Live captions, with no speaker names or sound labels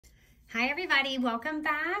Hi everybody, welcome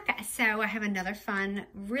back. So I have another fun,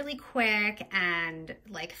 really quick and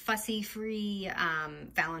like fussy free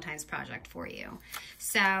Valentine's project for you.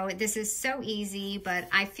 So this is so easy, but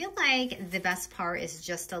I feel like the best part is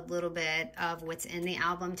just a little bit of what's in the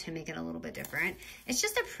album to make it a little bit different. It's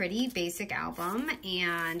just a pretty basic album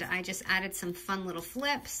and I just added some fun little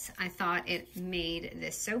flips. I thought it made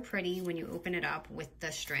this so pretty when you open it up with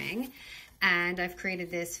the string. And I've created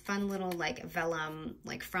this fun little like vellum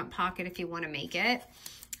like front pocket if you want to make it.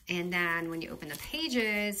 And then when you open the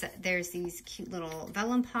pages, there's these cute little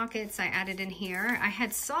vellum pockets I added in here. I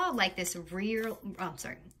had saw like this reel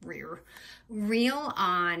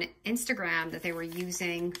on Instagram that they were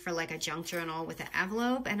using for like a junk journal with an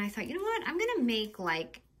envelope. And I thought, you know what, I'm gonna make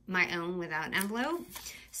like my own without an envelope.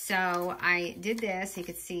 So I did this. You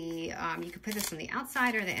could see, you could put this on the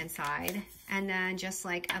outside or the inside, and then just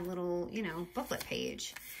like a little, you know, booklet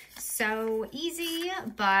page. So easy,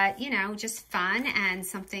 but you know, just fun and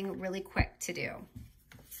something really quick to do.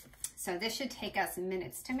 So this should take us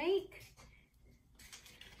minutes to make.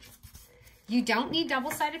 You don't need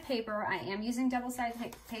double-sided paper. I am using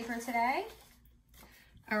double-sided paper today.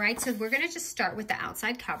 All right, so we're gonna just start with the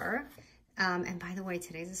outside cover. And by the way,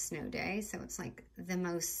 today's a snow day, so it's like the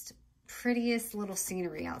most prettiest little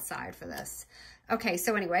scenery outside for this. Okay,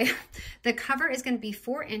 so anyway, the cover is going to be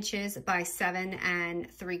 4 inches by 7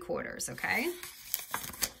 3/4, okay?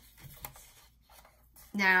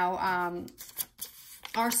 Now,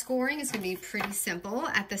 our scoring is going to be pretty simple.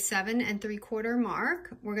 At the 7 3/4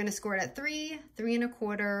 mark, we're going to score it at 3, 3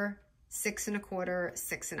 1/4, 6 1/4,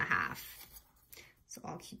 6 1/2. So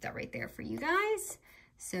I'll keep that right there for you guys.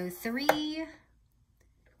 So 3,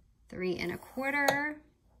 3 1/4,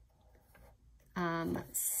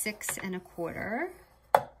 6 1/4,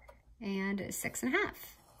 and 6 1/2.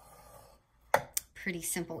 Pretty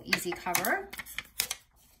simple, easy cover.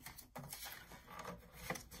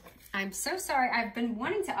 I'm so sorry. I've been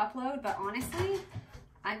wanting to upload, but honestly,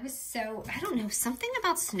 I don't know, something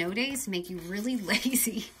about snow days make you really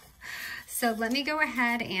lazy. So let me go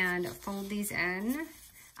ahead and fold these in.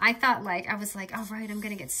 I thought I was like, all right, I'm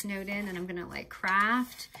gonna get snowed in and I'm gonna like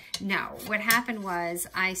craft. No, what happened was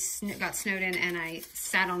I got snowed in and I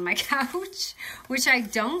sat on my couch, which I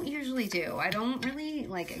don't usually do. I don't really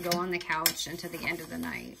like go on the couch until the end of the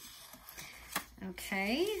night.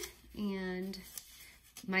 Okay, and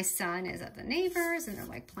my son is at the neighbors and they're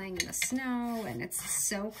like playing in the snow and it's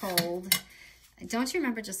so cold. Don't you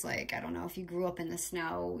remember just like, I don't know if you grew up in the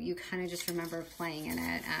snow, you kind of just remember playing in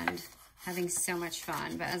it and having so much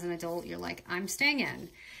fun, but as an adult, you're like, I'm staying in.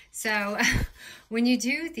 So when you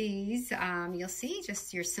do these, you'll see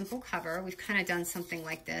just your simple cover. We've kind of done something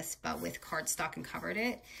like this, but with cardstock and covered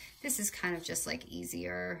it. This is kind of just like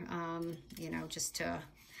easier, you know, just to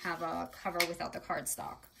have a cover without the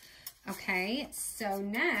cardstock. Okay, so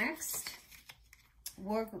next,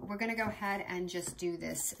 we're gonna go ahead and just do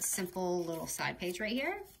this simple little side page right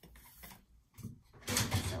here.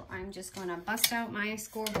 So I'm just going to bust out my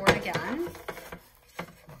scoreboard again.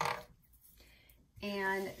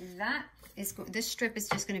 And this strip is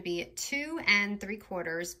just going to be 2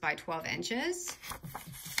 3/4 by 12 inches.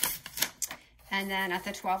 And then at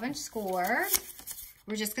the 12-inch score,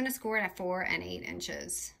 we're just going to score it at 4 8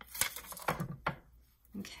 inches.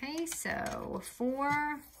 Okay, so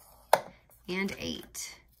 4 and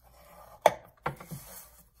 8.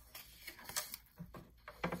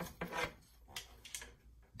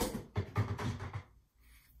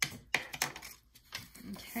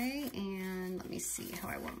 Okay, and let me see how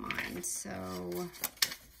I want mine. So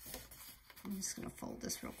I'm just gonna fold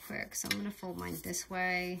this real quick. So I'm gonna fold mine this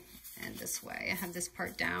way and this way. I have this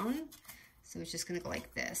part down, so it's just gonna go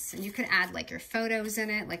like this. And you could add like your photos in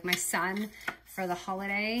it. Like my son, for the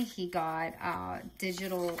holiday, he got not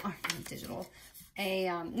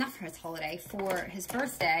for his holiday, for his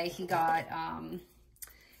birthday, he got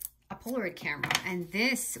a Polaroid camera. And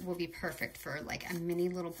this will be perfect for like a mini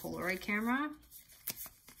little Polaroid camera.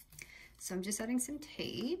 So I'm just adding some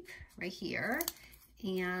tape right here,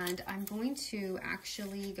 and I'm going to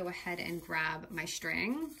actually go ahead and grab my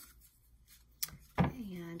string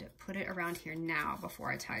and put it around here now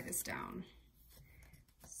before I tie this down.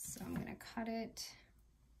 So I'm gonna cut it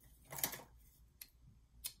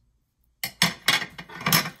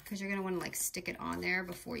because you're gonna wanna like stick it on there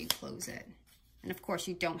before you close it. And of course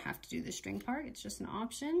you don't have to do the string part, it's just an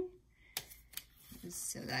option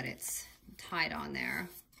so that it's tied on there.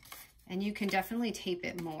 And you can definitely tape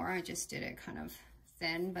it more. I just did it kind of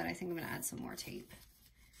thin, but I think I'm gonna add some more tape.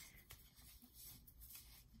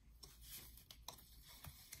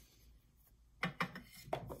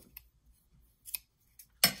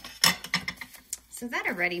 So that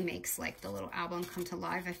already makes like the little album come to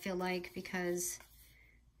life, I feel like, because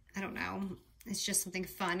I don't know, it's just something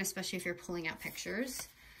fun, especially if you're pulling out pictures.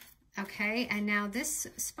 Okay, and now this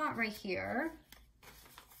spot right here,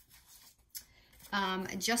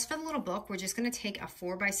 just for the little book, we're just going to take a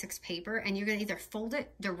 4x6 paper, and you're going to either fold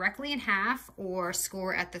it directly in half or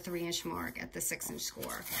score at the 3-inch mark at the 6-inch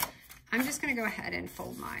score. I'm just going to go ahead and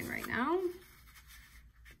fold mine right now.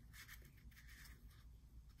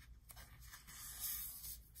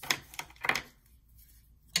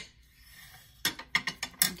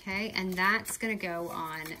 Okay, and that's going to go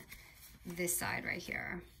on this side right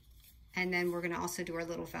here. And then we're going to also do our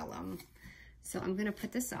little vellum. So I'm going to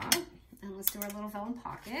put this up, and let's do our little vellum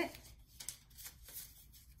pocket.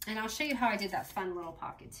 And I'll show you how I did that fun little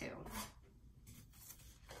pocket too.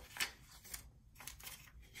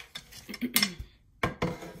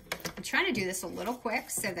 I'm trying to do this a little quick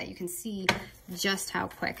so that you can see just how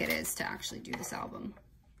quick it is to actually do this album.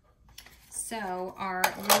 So our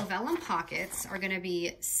little vellum pockets are going to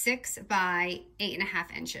be 6 by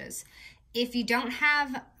 8.5 inches. If you don't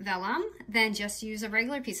have vellum, then just use a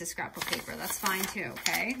regular piece of scrapbook paper. That's fine too,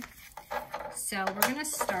 okay? So we're going to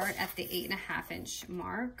start at the 8.5 inch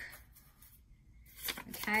mark.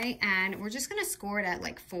 Okay, and we're just going to score it at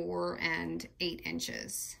like 4 and 8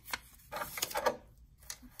 inches.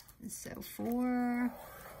 So 4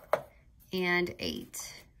 and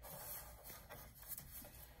 8.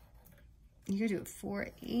 You gotta do it 4,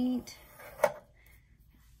 8.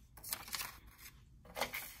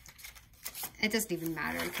 It doesn't even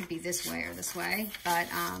matter. It could be this way or this way. But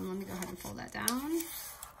let me go ahead and fold that down.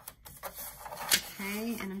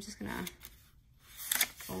 Okay, and I'm just gonna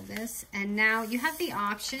fold this. And now you have the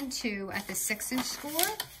option to, at the 6-inch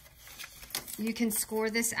score, you can score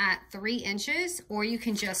this at 3 inches, or you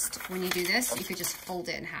can just, when you do this, you could just fold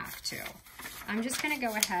it in half too. I'm just gonna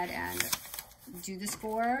go ahead and do the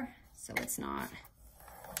score so it's not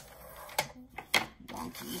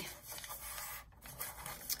wonky.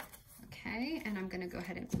 Okay, and I'm gonna go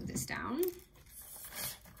ahead and glue this down.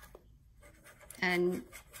 And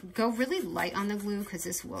go really light on the glue because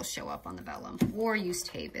this will show up on the vellum, or use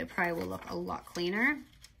tape. It probably will look a lot cleaner.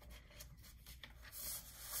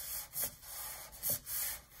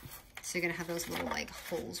 So you're gonna have those little like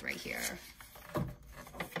holes right here.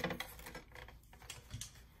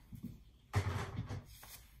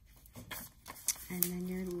 And then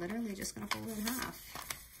you're literally just gonna fold it in half.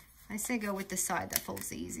 I say go with the side that folds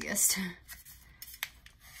the easiest.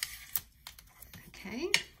 Okay.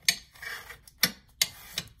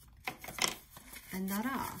 And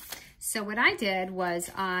ta-da. So what I did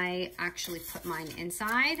was I actually put mine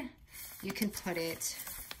inside. You can put it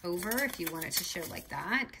over if you want it to show like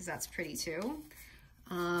that, because that's pretty too.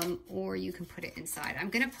 Or you can put it inside. I'm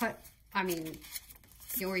gonna put,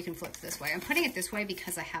 or you can flip this way. I'm putting it this way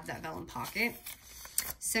because I have that vellum pocket.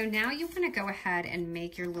 So now you want to go ahead and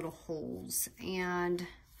make your little holes, and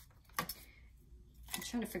I'm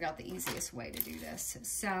trying to figure out the easiest way to do this.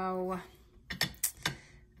 So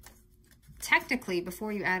technically,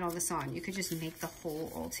 before you add all this on, you could just make the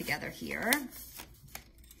hole all together here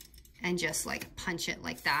and just like punch it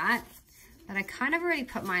like that. But I kind of already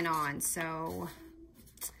put mine on, so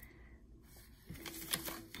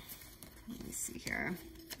let me see here.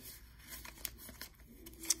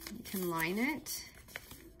 You can line it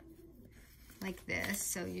like this.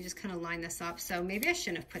 So you just kind of line this up. So maybe I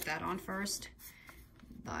shouldn't have put that on first,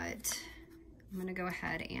 but I'm gonna go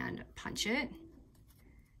ahead and punch it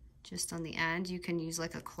just on the end. You can use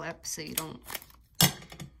like a clip so you don't,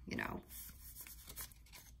 you know,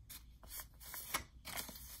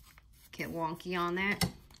 get wonky on that.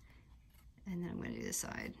 And then I'm gonna do this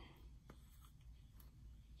side.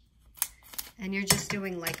 And you're just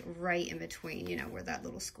doing like right in between, you know, where that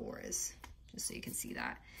little score is, just so you can see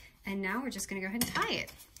that. And now we're just gonna go ahead and tie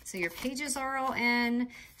it. So your pages are all in.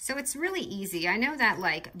 So it's really easy. I know that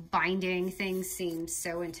like binding things seem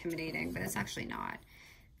so intimidating, but it's actually not.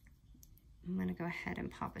 I'm gonna go ahead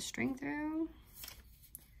and pop a string through.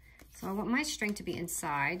 So I want my string to be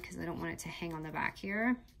inside because I don't want it to hang on the back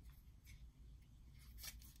here.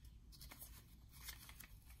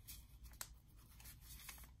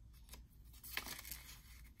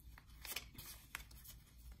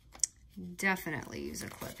 Definitely use a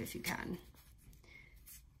clip if you can,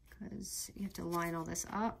 because you have to line all this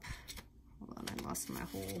up. Hold on, I lost my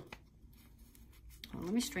hole. Well,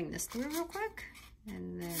 let me string this through real quick,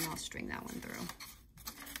 and then I'll string that one through.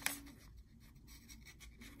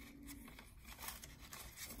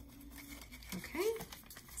 Okay,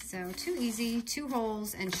 so too easy, 2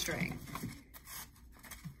 holes and string.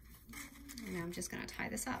 And now I'm just gonna tie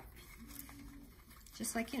this up.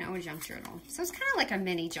 just like, you know, a junk journal. So it's kind of like a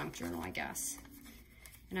mini junk journal, I guess.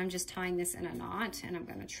 And I'm just tying this in a knot, and I'm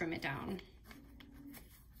going to trim it down.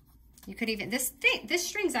 You could even, this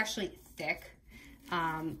string's actually thick,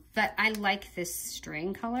 but I like this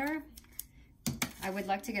string color. I would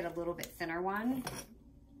like to get a little bit thinner one.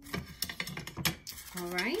 All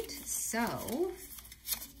right, so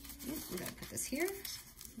we gotta put this here.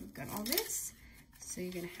 We've got all this. So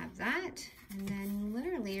you're gonna have that, and then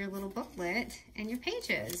literally your little booklet and your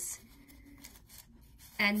pages.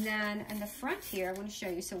 And then in the front here, I want to show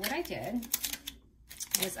you. So what I did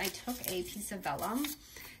was I took a piece of vellum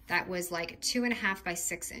that was like 2.5 by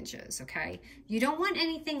 6 inches, okay? You don't want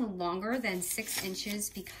anything longer than 6 inches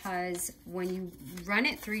because when you run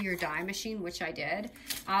it through your die machine, which I did,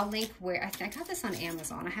 I'll link where, I got this on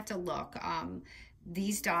Amazon, I have to look.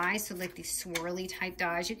 These dies, so like these swirly type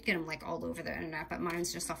dies, you can get them like all over the internet, but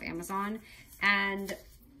mine's just off Amazon. And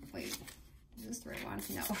wait, is this the right one?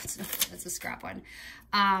 No, it's not, it's a scrap one.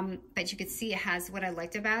 But you can see it has, what I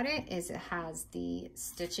liked about it is it has the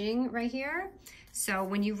stitching right here. So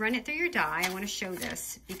when you run it through your die, I want to show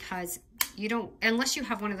this because you don't, unless you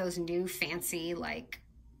have one of those new fancy like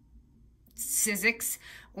Sizzix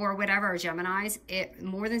or whatever, or Geminis, it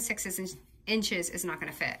more than 6 inches is not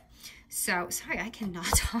going to fit. So, sorry, I cannot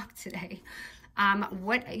talk today.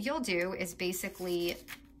 What you'll do is basically,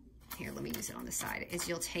 here, let me use it on the side, is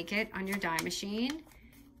you'll take it on your die machine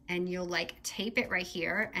and you'll like tape it right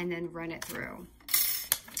here and then run it through.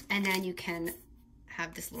 And then you can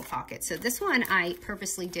have this little pocket. So this one I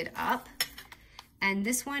purposely did up and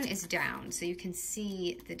this one is down. So you can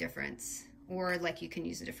see the difference, or like you can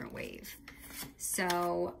use a different wave.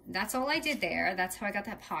 So that's all I did there. That's how I got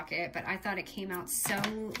that pocket, but I thought it came out so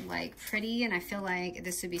like pretty, and I feel like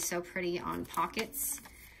this would be so pretty on pockets.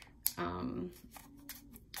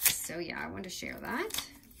 So yeah, I wanted to share that.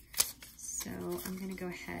 So I'm gonna go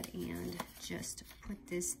ahead and just put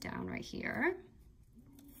this down right here.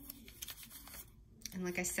 And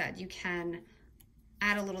like I said, you can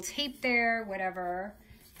add a little tape there, whatever.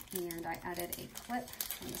 And I added a clip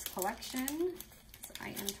from this collection. I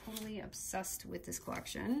am totally obsessed with this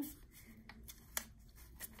collection.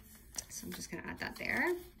 So I'm just gonna add that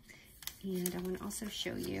there. And I want to also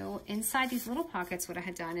show you inside these little pockets, what I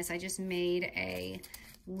had done is I just made a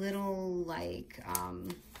little like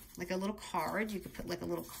a little card. You could put like a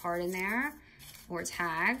little card in there or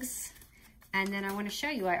tags. And then I want to show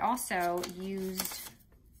you, I also used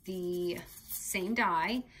the same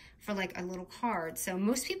die for like a little card. So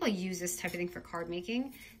most people use this type of thing for card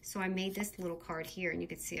making. So I made this little card here, and you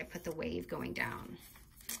can see I put the wave going down.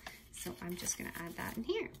 So I'm just gonna add that in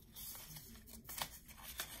here.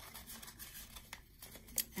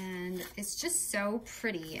 And it's just so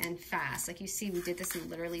pretty and fast. Like you see, we did this in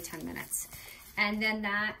literally 10 minutes. And then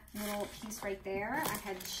that little piece right there, I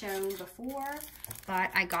had shown before, but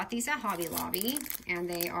I got these at Hobby Lobby, and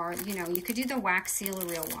they are, you know, you could do the wax seal a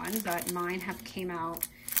real one, but mine have came out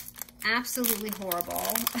absolutely horrible.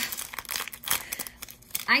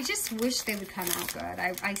 I just wish they would come out good.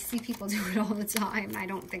 I see people do it all the time. I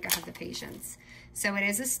don't think I have the patience. So it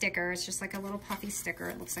is a sticker. It's just like a little puffy sticker.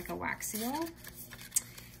 It looks like a wax seal.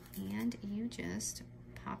 And you just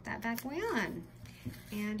pop that bad boy on.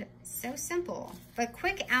 And so simple, but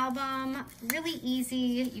quick album, really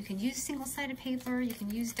easy. You can use single-sided paper, you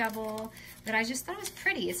can use double, but I just thought it was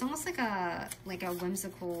pretty. It's almost like a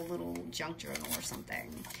whimsical little junk journal or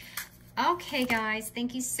something. Okay, guys,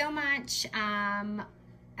 thank you so much.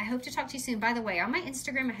 I hope to talk to you soon. By the way, on my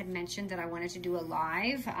Instagram, I had mentioned that I wanted to do a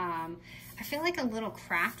live. I feel like a little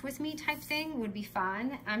craft with me type thing would be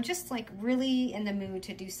fun. I'm just like really in the mood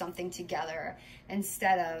to do something together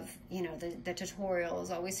instead of, you know, the tutorials,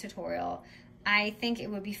 always tutorial. I think it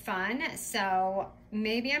would be fun. So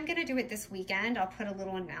maybe I'm gonna do it this weekend. I'll put a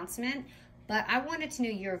little announcement, but I wanted to know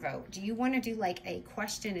your vote. Do you want to do like a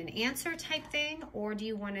question and answer type thing, or do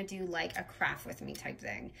you want to do like a craft with me type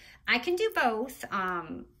thing? I can do both,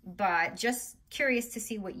 but just curious to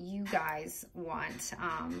see what you guys want.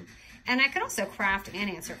 And I could also craft and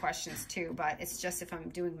answer questions too, but it's just if I'm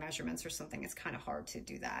doing measurements or something, it's kind of hard to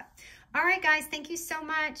do that. All right, guys, thank you so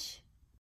much.